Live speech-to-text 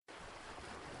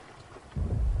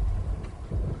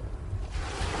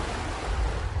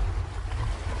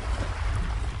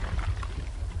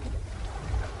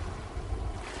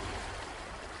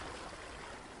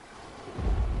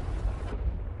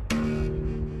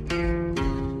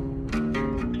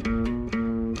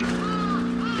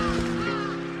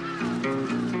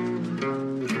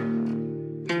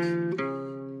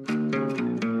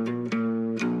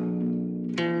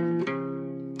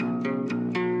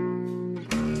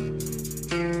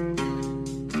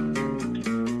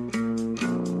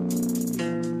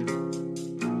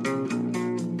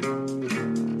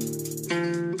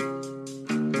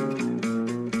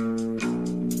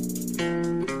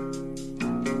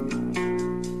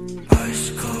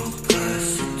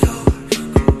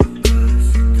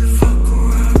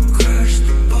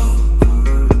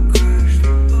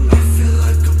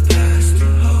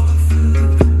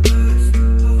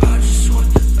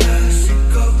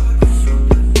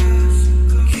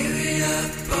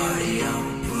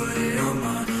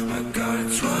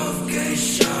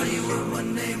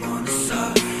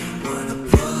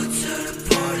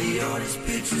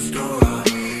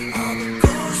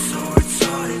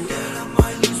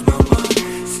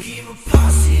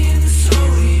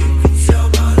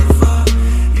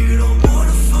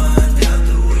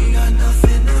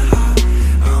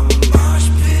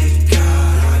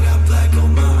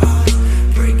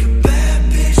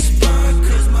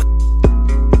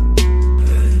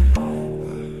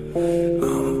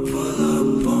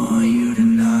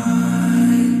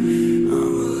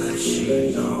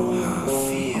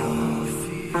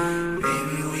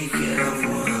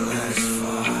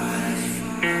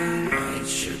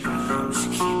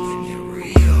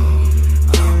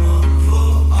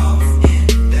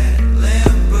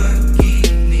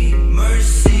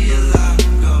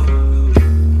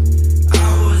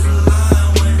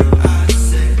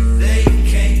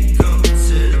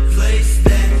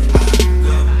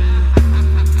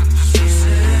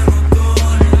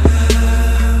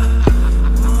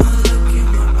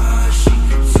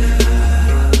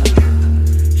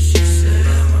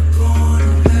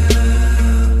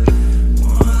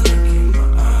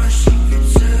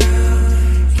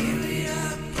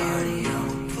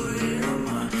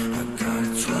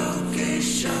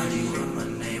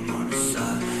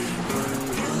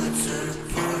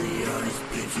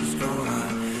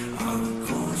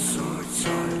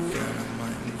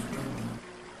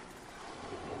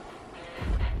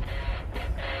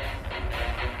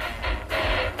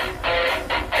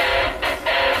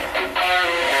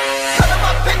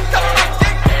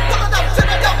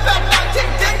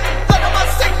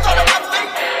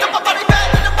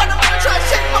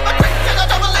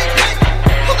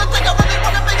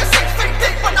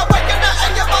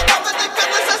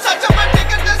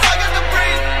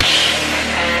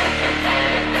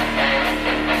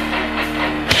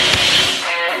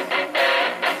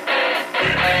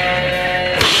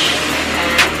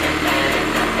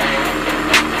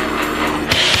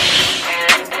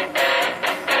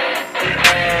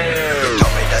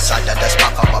side of the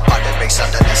spot from a party big sun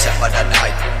and set for the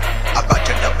night. I got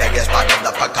to the biggest part of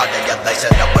the Picard and they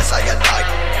said I was cyanide.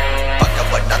 Fucking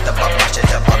with nothing but brushes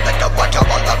and I'm like the watch of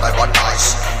all of my one eyes.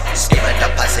 Scheming the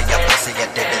passing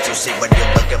and demons you see when you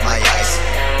look in my eyes.